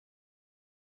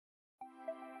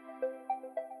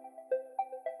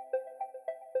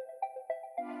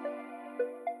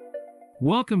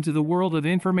Welcome to the world of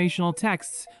informational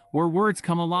texts, where words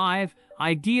come alive,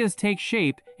 ideas take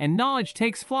shape, and knowledge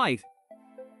takes flight.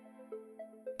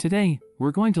 Today,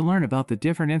 we're going to learn about the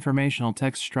different informational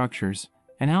text structures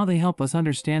and how they help us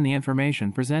understand the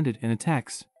information presented in a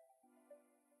text.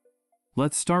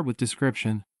 Let's start with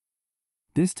description.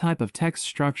 This type of text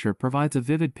structure provides a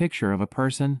vivid picture of a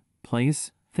person,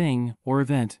 place, thing, or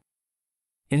event.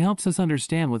 It helps us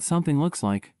understand what something looks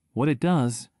like, what it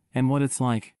does, and what it's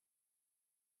like.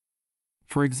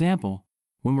 For example,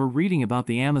 when we're reading about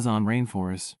the Amazon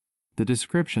rainforest, the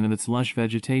description of its lush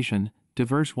vegetation,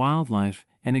 diverse wildlife,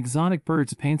 and exotic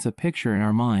birds paints a picture in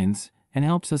our minds and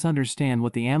helps us understand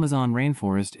what the Amazon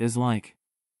rainforest is like.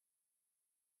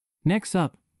 Next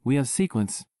up, we have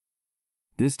sequence.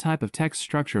 This type of text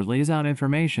structure lays out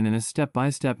information in a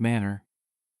step-by-step manner.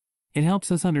 It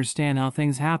helps us understand how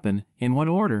things happen, in what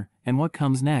order, and what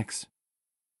comes next.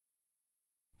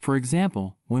 For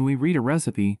example, when we read a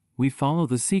recipe, we follow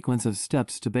the sequence of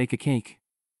steps to bake a cake.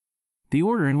 The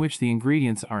order in which the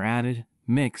ingredients are added,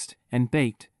 mixed, and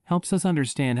baked helps us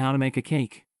understand how to make a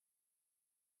cake.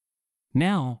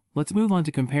 Now, let's move on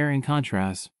to compare and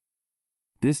contrast.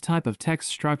 This type of text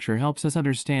structure helps us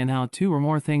understand how two or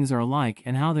more things are alike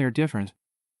and how they are different.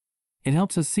 It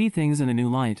helps us see things in a new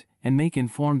light and make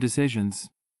informed decisions.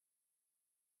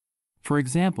 For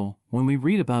example, when we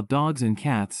read about dogs and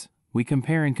cats, we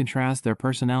compare and contrast their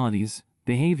personalities,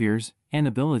 behaviors, and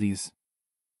abilities.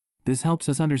 This helps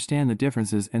us understand the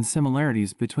differences and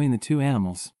similarities between the two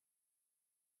animals.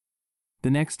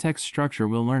 The next text structure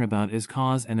we'll learn about is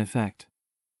cause and effect.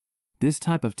 This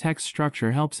type of text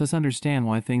structure helps us understand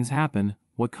why things happen,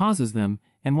 what causes them,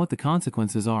 and what the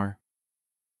consequences are.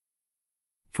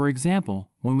 For example,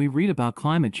 when we read about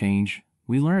climate change,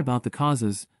 we learn about the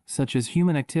causes, such as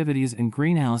human activities and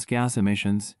greenhouse gas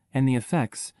emissions, and the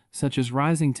effects, such as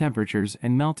rising temperatures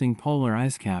and melting polar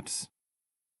ice caps.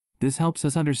 This helps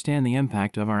us understand the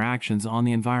impact of our actions on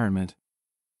the environment.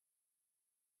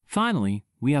 Finally,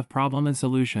 we have problem and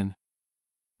solution.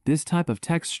 This type of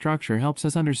text structure helps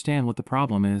us understand what the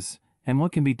problem is and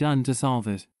what can be done to solve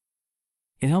it.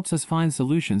 It helps us find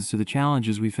solutions to the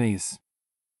challenges we face.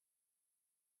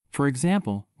 For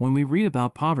example, when we read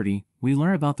about poverty, we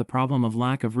learn about the problem of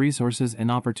lack of resources and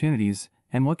opportunities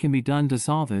and what can be done to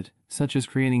solve it, such as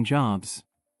creating jobs.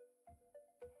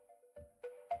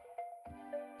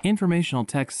 Informational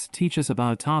texts teach us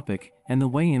about a topic, and the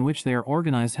way in which they are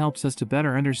organized helps us to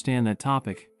better understand that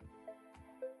topic.